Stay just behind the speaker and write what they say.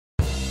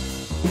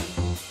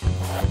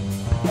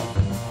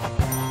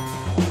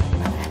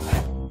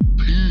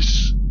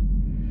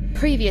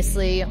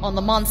Previously on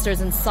The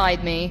Monsters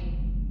Inside Me.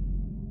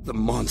 The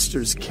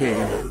monsters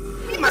came.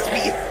 He must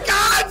be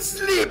God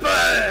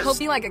sleepers! He'll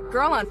be like a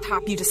girl on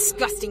top, you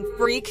disgusting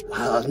freak.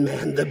 Oh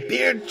man, the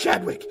beard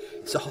Chadwick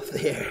is off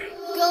there.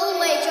 Go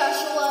away,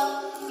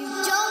 Joshua. You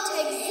don't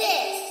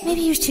exist. Maybe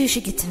you two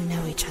should get to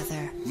know each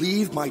other.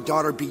 Leave my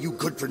daughter be, you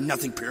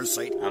good-for-nothing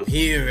parasite. I'm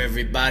here,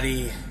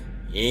 everybody.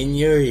 In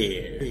your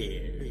ear.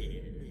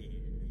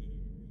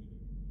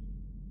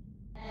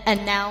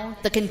 And now,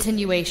 the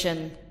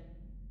continuation.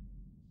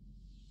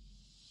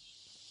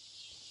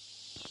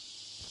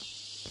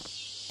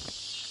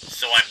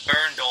 So I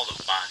burned all the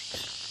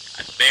bodies.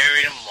 I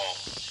buried them all.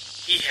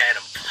 He had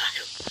them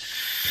piled.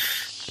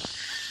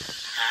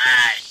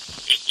 Hi.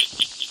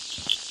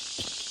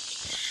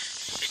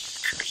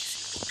 Crazy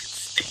looking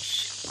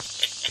station.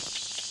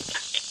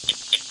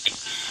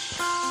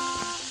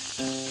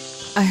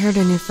 I heard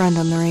a new friend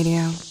on the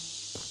radio.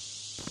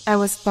 I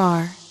was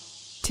far,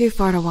 too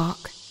far to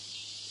walk.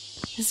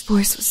 His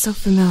voice was so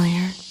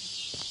familiar.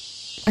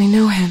 I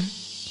know him.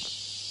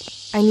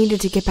 I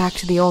needed to get back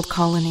to the old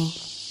colony.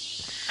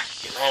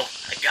 You know,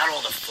 I got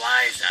all the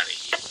flies out of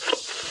here.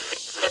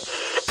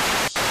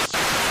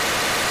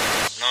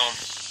 No,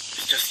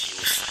 it's just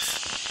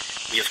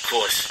useless. We, of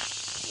course,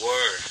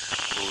 were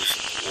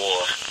losing the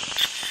war.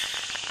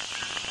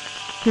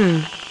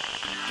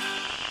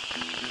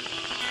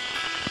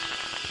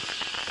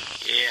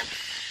 Yeah,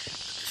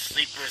 but the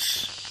sleepers,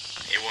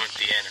 they weren't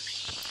the enemy.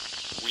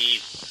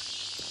 We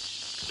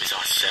was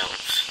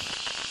ourselves.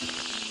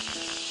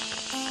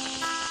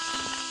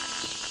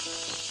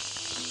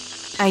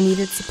 I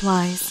needed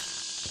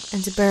supplies,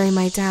 and to bury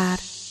my dad.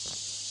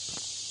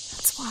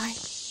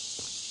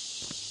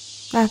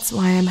 That's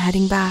why I'm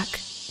heading back.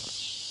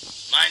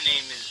 My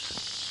name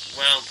is,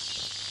 well,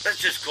 let's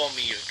just call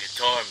me your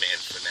guitar man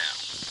for now.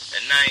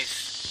 A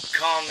nice,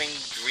 calming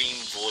dream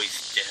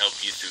voice to help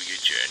you through your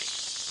journey.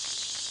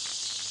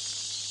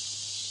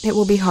 It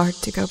will be hard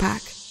to go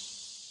back.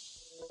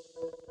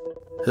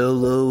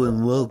 Hello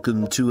and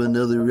welcome to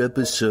another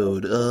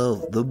episode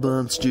of The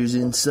Monsters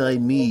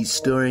Inside Me,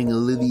 starring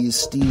Olivia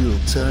Steele,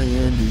 Ty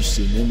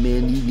Anderson, and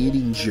Mandy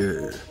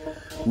Knittinger,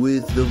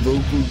 with the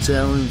vocal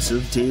talents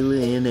of Taylor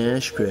Ann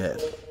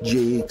Ashcraft,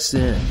 Jayworks,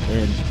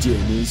 and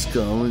Dennis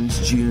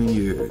Collins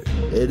Jr.,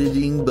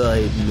 editing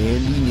by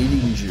Mandy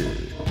Knittinger,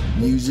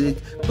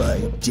 music by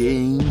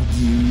Dane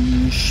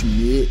U.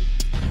 Schmidt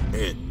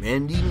and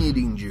Mandy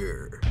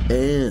Knittinger,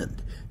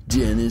 and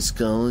Dennis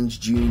Collins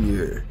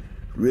Jr.,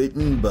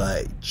 written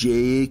by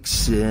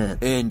Jayworks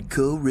and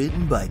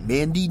co-written by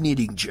Mandy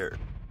Knittinger.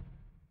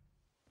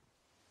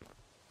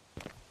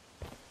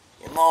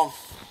 You know,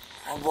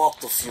 I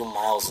walked a few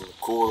miles in the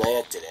cool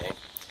air today.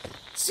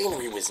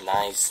 Scenery was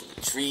nice and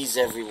the trees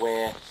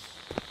everywhere,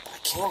 but I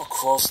came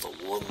across the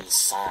wooden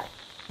sign.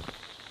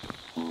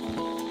 And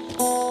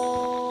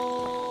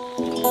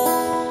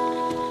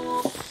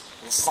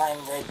the sign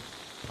read,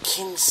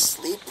 King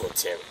Sleeper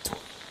Territory.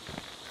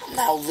 I'm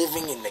now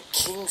living in the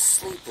King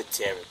Sleeper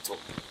Territory.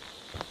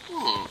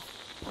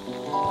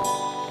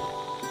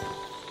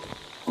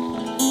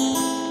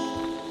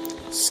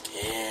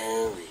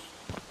 Scary.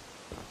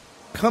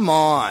 Come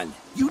on,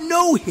 you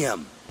know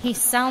him. He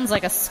sounds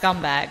like a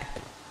scumbag.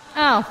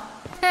 Oh,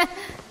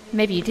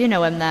 maybe you do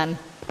know him then.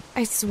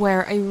 I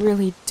swear I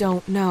really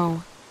don't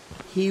know.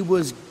 He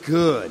was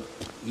good.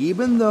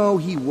 Even though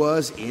he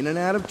was in and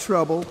out of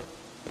trouble,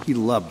 he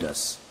loved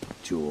us,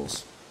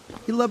 Jules.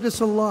 He loved us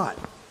a lot.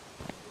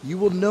 You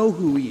will know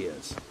who he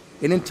is,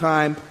 and in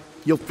time,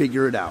 you'll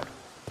figure it out.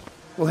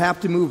 We'll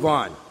have to move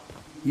on.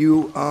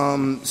 You,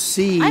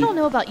 see... I don't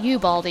know about you,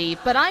 Baldy,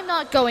 but I'm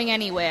not going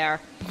anywhere.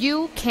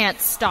 You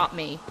can't stop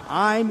me.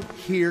 I'm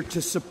here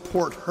to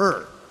support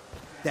her.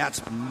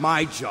 That's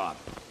my job.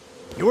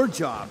 Your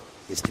job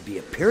is to be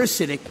a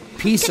parasitic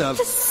piece of...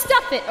 Just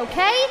stuff it,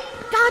 okay?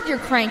 God, you're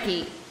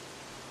cranky.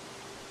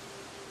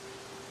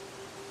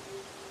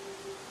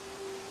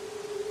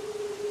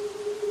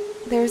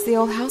 There's the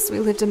old house we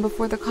lived in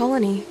before the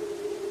colony.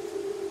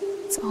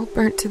 It's all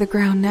burnt to the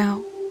ground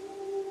now.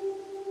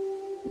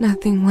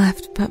 Nothing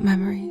left but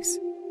memories.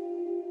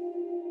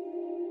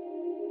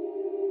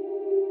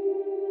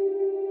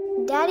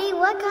 Daddy,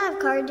 what kind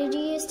of car did you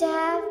used to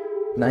have?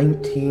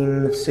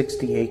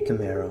 1968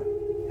 Camaro.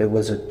 It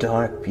was a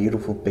dark,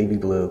 beautiful baby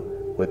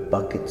blue with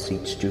bucket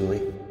seats,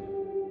 Julie.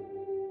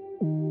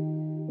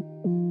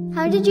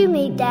 How did you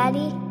meet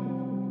Daddy?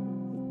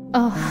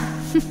 Oh,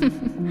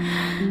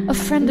 a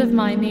friend of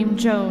mine named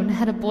Joan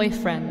had a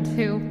boyfriend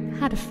who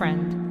had a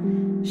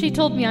friend. She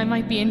told me I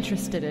might be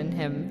interested in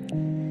him.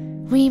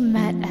 We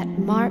met at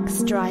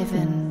Mark's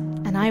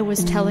Drive-In, and I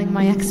was telling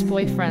my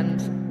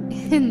ex-boyfriend,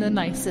 in the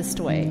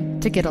nicest way,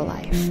 to get a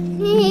life.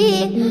 You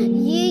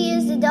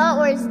used adult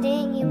words,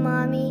 didn't you,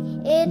 Mommy?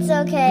 It's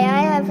okay,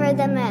 I have heard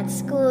them at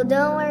school.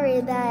 Don't worry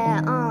about it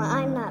at all.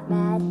 I'm not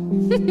mad.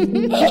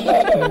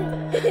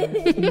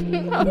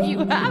 Oh,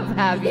 you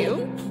have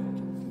you?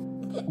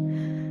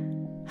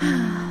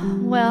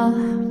 Well,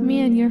 me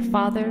and your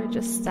father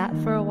just sat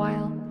for a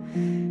while.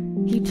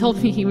 He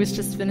told me he was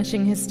just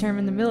finishing his term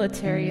in the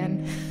military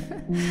and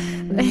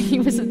he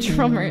was a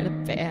drummer in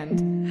a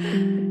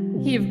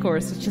band. He, of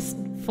course, was just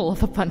full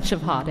of a bunch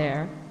of hot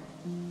air.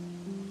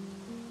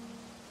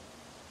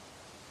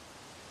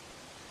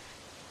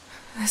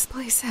 This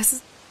place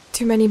has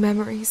too many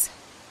memories.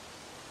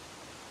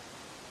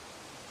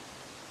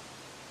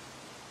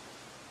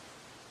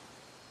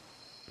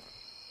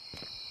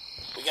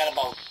 We got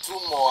about 2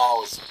 more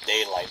hours of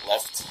daylight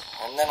left,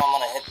 and then I'm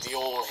gonna hit the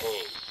old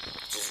hay,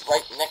 which is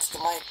right next to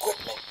my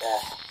equipment.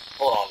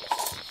 Hold on.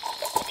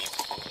 Let me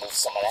move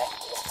some of that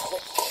real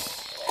quick.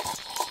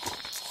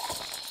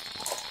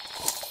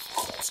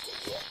 That's good,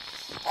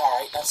 yeah.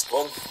 Alright, that's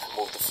good. I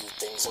moved a few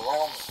things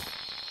around.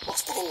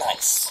 Looks pretty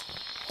nice.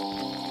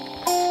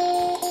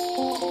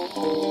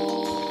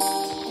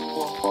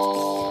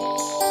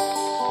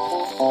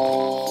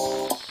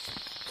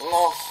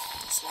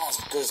 It's not as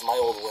good as my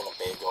old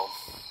Winnebago.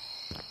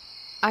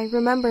 I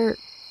remember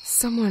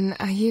someone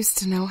I used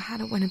to know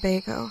had a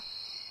Winnebago.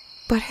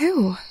 But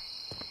who?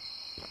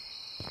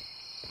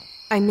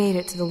 I made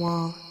it to the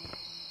wall.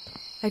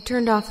 I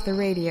turned off the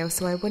radio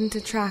so I wouldn't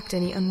attract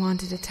any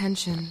unwanted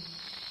attention.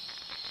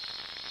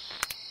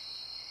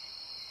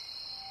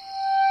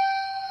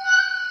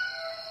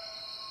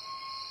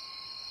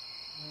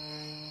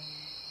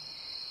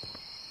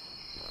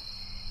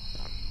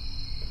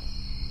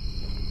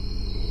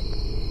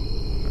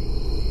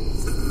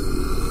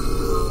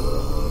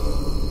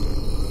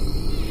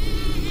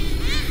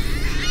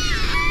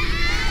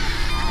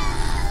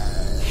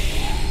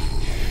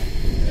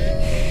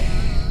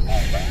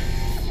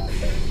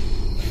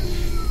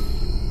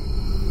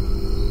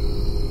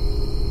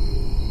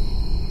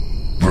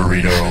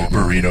 Burrito,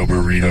 burrito,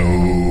 burrito,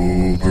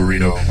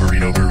 burrito,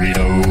 burrito,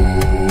 burrito,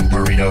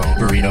 burrito,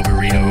 burrito,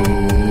 burrito,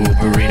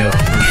 burrito.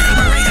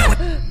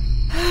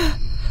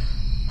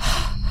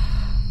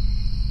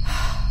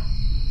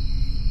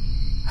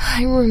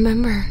 I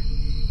remember.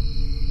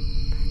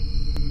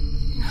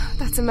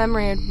 That's a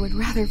memory I would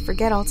rather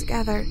forget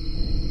altogether.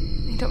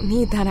 I don't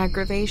need that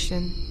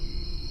aggravation.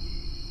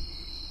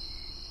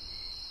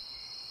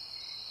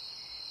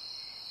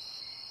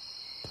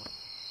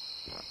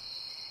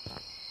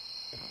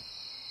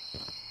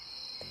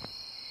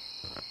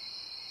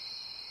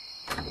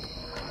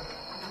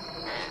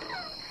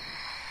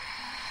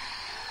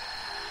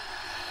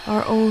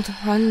 Our old,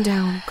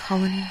 run-down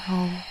colony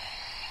home.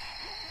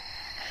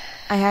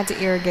 I had to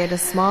irrigate a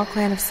small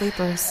clan of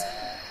sleepers.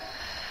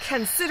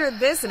 Consider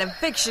this an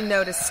eviction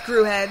notice,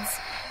 screwheads.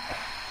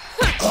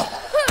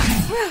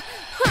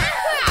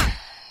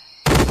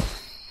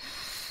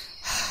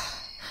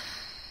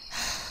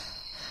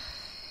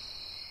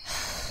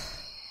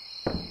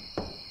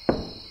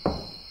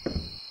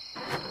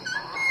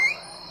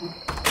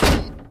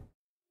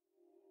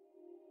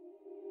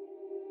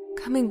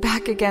 Coming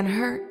back again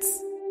hurts.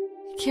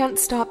 I can't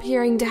stop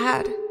hearing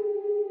Dad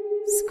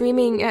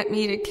screaming at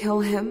me to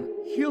kill him.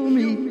 Kill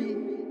me.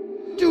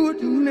 Do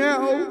it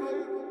now.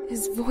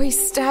 His voice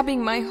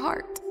stabbing my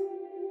heart.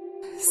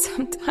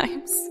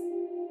 Sometimes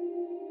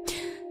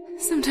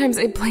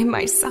I blame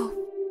myself.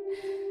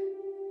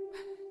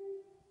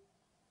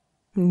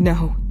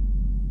 No,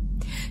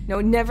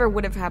 it never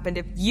would have happened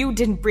if you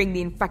didn't bring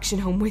the infection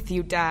home with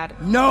you, Dad.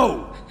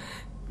 No!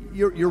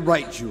 You're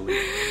right, Julie.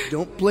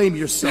 Don't blame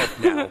yourself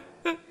now.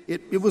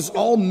 It was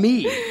all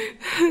me.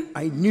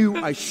 I knew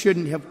I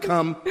shouldn't have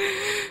come,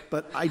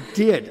 but I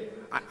did.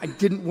 I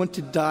didn't want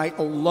to die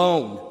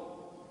alone.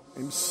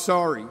 I'm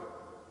sorry.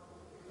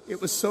 It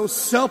was so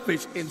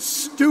selfish and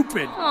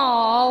stupid.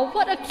 Aw,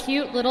 what a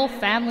cute little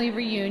family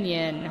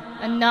reunion.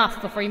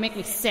 Enough before you make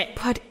me sick.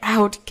 Put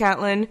out,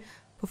 Catelyn,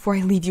 before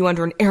I leave you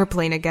under an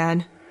airplane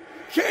again.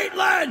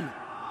 Caitlin!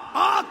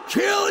 I'll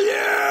kill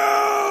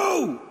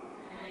you!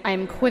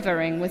 I'm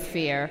quivering with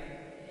fear.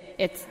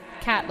 It's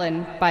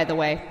Catelyn, by the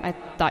way. I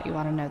thought you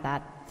ought to know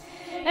that.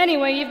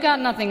 Anyway, you've got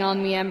nothing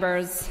on me,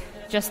 Embers.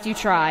 Just you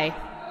try.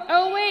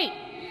 Oh, wait!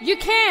 You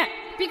can't!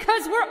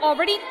 Because we're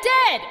already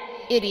dead!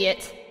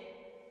 Idiot.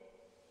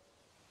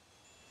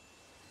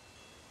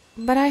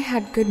 But I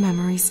had good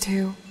memories,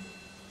 too.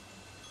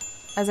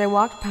 As I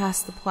walked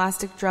past the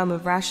plastic drum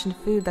of rationed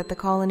food that the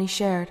colony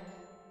shared,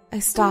 I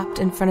stopped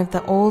in front of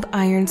the old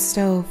iron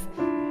stove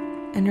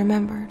and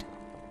remembered.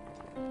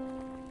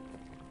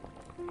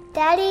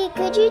 Daddy,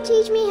 could you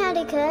teach me how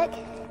to cook?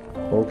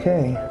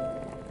 Okay,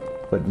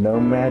 but no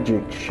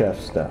magic chef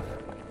stuff.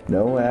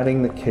 No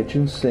adding the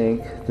kitchen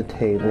sink, the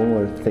table,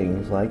 or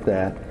things like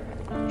that.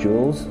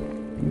 Jules,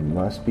 you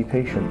must be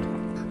patient.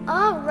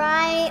 All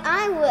right,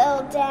 I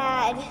will,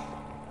 Dad.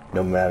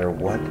 No matter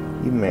what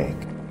you make,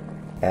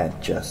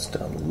 add just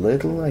a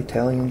little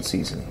Italian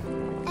seasoning.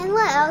 And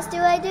what else do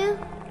I do?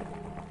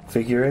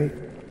 Figure 8.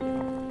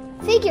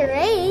 Figure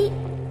 8?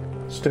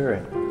 Stir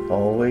it.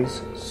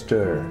 Always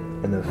stir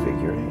in the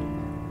figure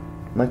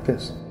 8. Like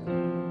this.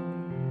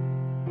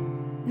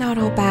 Not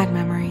all bad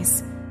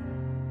memories.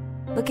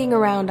 Looking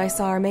around, I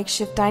saw our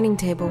makeshift dining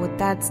table with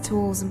Dad's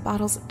tools and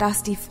bottles of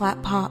dusty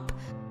flat pop.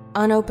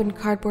 Unopened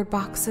cardboard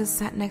boxes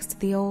sat next to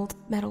the old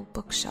metal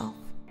bookshelf.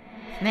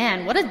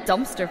 Man, what a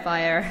dumpster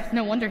fire.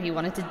 No wonder he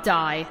wanted to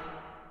die.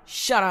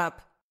 Shut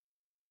up.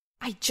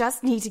 I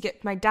just need to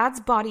get my dad's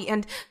body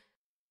and...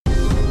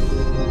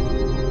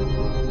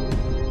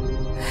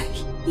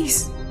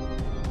 He's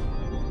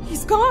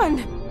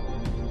gone.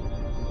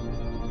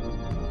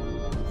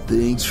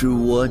 Thanks for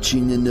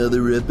watching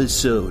another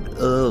episode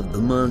of The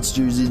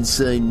Monsters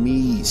Inside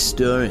Me,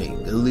 starring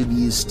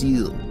Olivia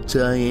Steele,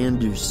 Ty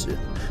Anderson,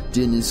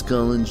 Dennis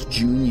Collins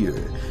Jr.,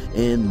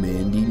 and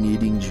Mandy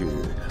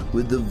Nittinger,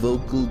 with the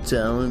vocal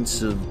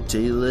talents of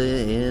Taylor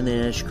Ann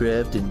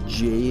Ashcraft and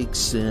Jay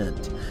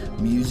Accent.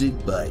 Music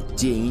by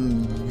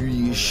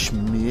Dane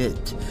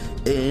Schmidt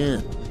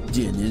and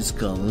Dennis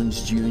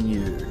Collins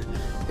Jr.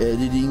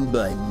 Editing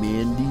by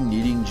Mandy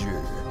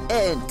Nittinger.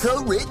 And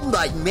co-written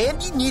by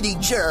Mandy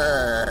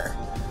Nittinger.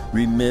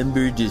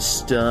 Remember to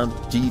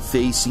stop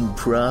defacing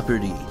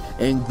property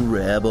and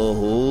grab a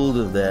hold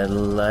of that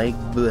like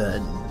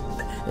button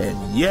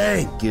and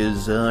yank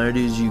as hard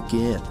as you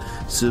can.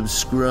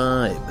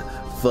 Subscribe,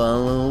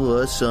 follow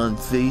us on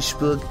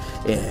Facebook,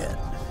 and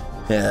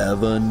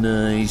have a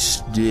nice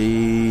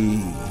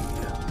day.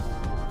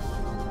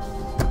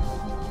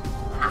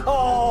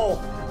 Oh!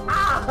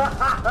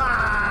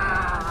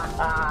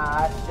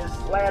 I just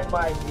slammed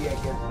my knee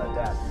against the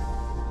desk.